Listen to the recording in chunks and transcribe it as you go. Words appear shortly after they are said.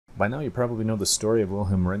By now you probably know the story of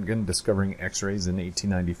Wilhelm Röntgen discovering X-rays in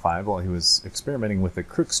 1895 while he was experimenting with a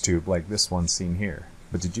Crookes tube like this one seen here.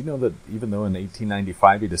 But did you know that even though in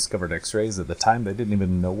 1895 he discovered X-rays, at the time they didn't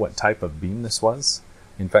even know what type of beam this was?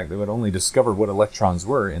 In fact, they would only discover what electrons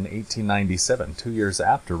were in 1897, 2 years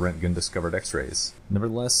after Röntgen discovered X-rays.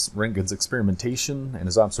 Nevertheless, Röntgen's experimentation and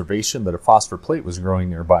his observation that a phosphor plate was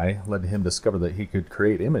growing nearby led to him discover that he could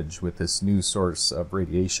create image with this new source of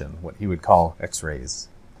radiation, what he would call X-rays.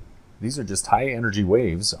 These are just high-energy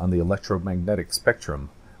waves on the electromagnetic spectrum,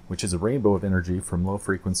 which is a rainbow of energy from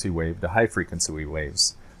low-frequency wave to high-frequency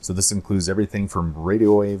waves. So this includes everything from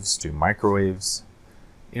radio waves to microwaves,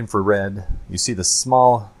 infrared. You see the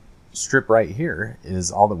small strip right here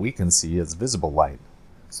is all that we can see as visible light.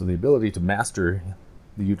 So the ability to master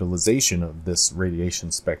the utilization of this radiation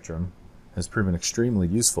spectrum has proven extremely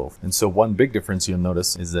useful. And so one big difference you'll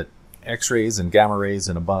notice is that X-rays and gamma rays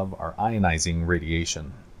and above are ionizing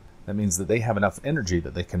radiation. That means that they have enough energy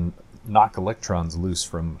that they can knock electrons loose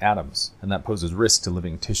from atoms, and that poses risk to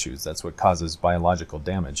living tissues. That's what causes biological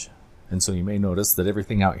damage. And so you may notice that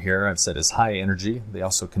everything out here I've said is high energy. They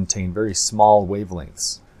also contain very small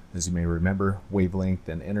wavelengths. As you may remember, wavelength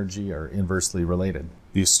and energy are inversely related.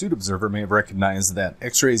 The astute observer may have recognized that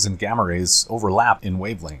X-rays and gamma rays overlap in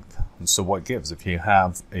wavelength. And so what gives? If you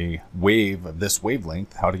have a wave of this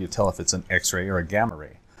wavelength, how do you tell if it's an X-ray or a gamma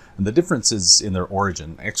ray? And the difference is in their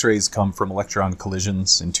origin. X-rays come from electron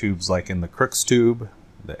collisions in tubes like in the Crookes tube.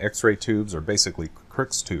 The X-ray tubes are basically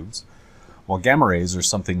Crookes tubes, while gamma rays are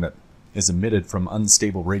something that is emitted from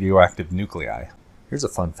unstable radioactive nuclei. Here's a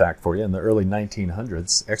fun fact for you. In the early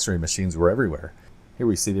 1900s, X-ray machines were everywhere. Here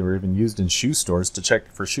we see they were even used in shoe stores to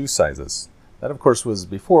check for shoe sizes. That, of course, was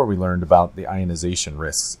before we learned about the ionization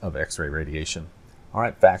risks of X-ray radiation. All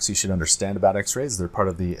right, facts you should understand about X-rays. They're part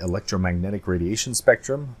of the electromagnetic radiation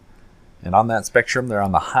spectrum. And on that spectrum, they're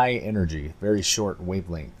on the high energy, very short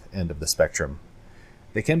wavelength end of the spectrum.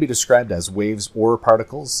 They can be described as waves or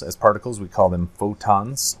particles. As particles, we call them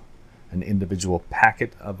photons, an individual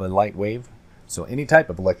packet of a light wave. So any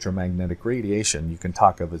type of electromagnetic radiation you can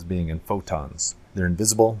talk of as being in photons. They're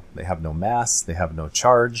invisible, they have no mass, they have no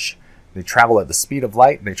charge. They travel at the speed of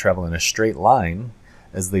light, they travel in a straight line.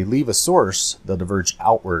 As they leave a source, they'll diverge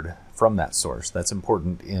outward from that source. That's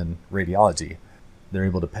important in radiology. They're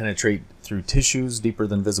able to penetrate through tissues deeper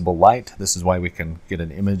than visible light. This is why we can get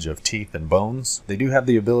an image of teeth and bones. They do have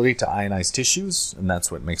the ability to ionize tissues, and that's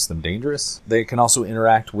what makes them dangerous. They can also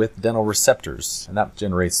interact with dental receptors, and that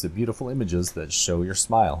generates the beautiful images that show your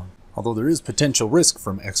smile. Although there is potential risk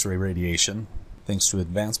from X-ray radiation, thanks to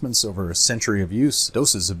advancements over a century of use,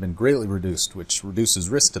 doses have been greatly reduced, which reduces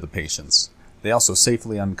risk to the patients. They also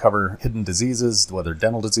safely uncover hidden diseases, whether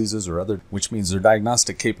dental diseases or other, which means their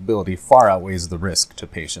diagnostic capability far outweighs the risk to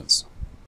patients.